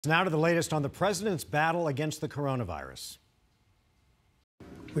Now to the latest on the president's battle against the coronavirus.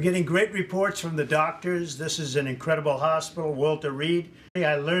 We're getting great reports from the doctors. This is an incredible hospital, Walter Reed.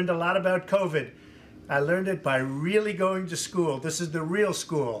 I learned a lot about COVID. I learned it by really going to school. This is the real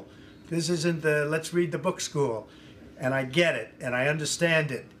school. This isn't the let's read the book school. And I get it, and I understand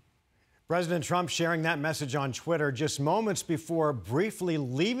it. President Trump sharing that message on Twitter just moments before briefly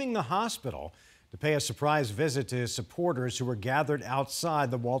leaving the hospital to pay a surprise visit to his supporters who were gathered outside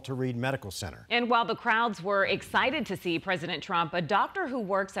the Walter Reed Medical Center. And while the crowds were excited to see President Trump, a doctor who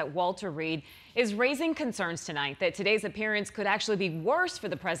works at Walter Reed is raising concerns tonight that today's appearance could actually be worse for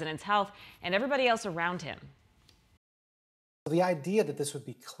the president's health and everybody else around him. The idea that this would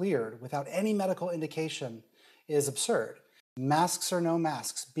be cleared without any medical indication is absurd. Masks or no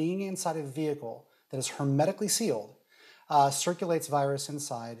masks, being inside a vehicle that is hermetically sealed circulates virus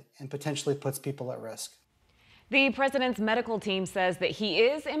inside and potentially puts people at risk. The president's medical team says that he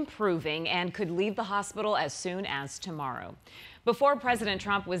is improving and could leave the hospital as soon as tomorrow. Before President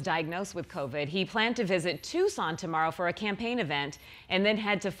Trump was diagnosed with COVID, he planned to visit Tucson tomorrow for a campaign event and then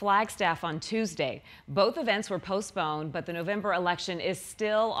head to Flagstaff on Tuesday. Both events were postponed, but the November election is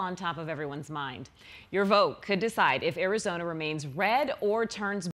still on top of everyone's mind. Your vote could decide if Arizona remains red or turns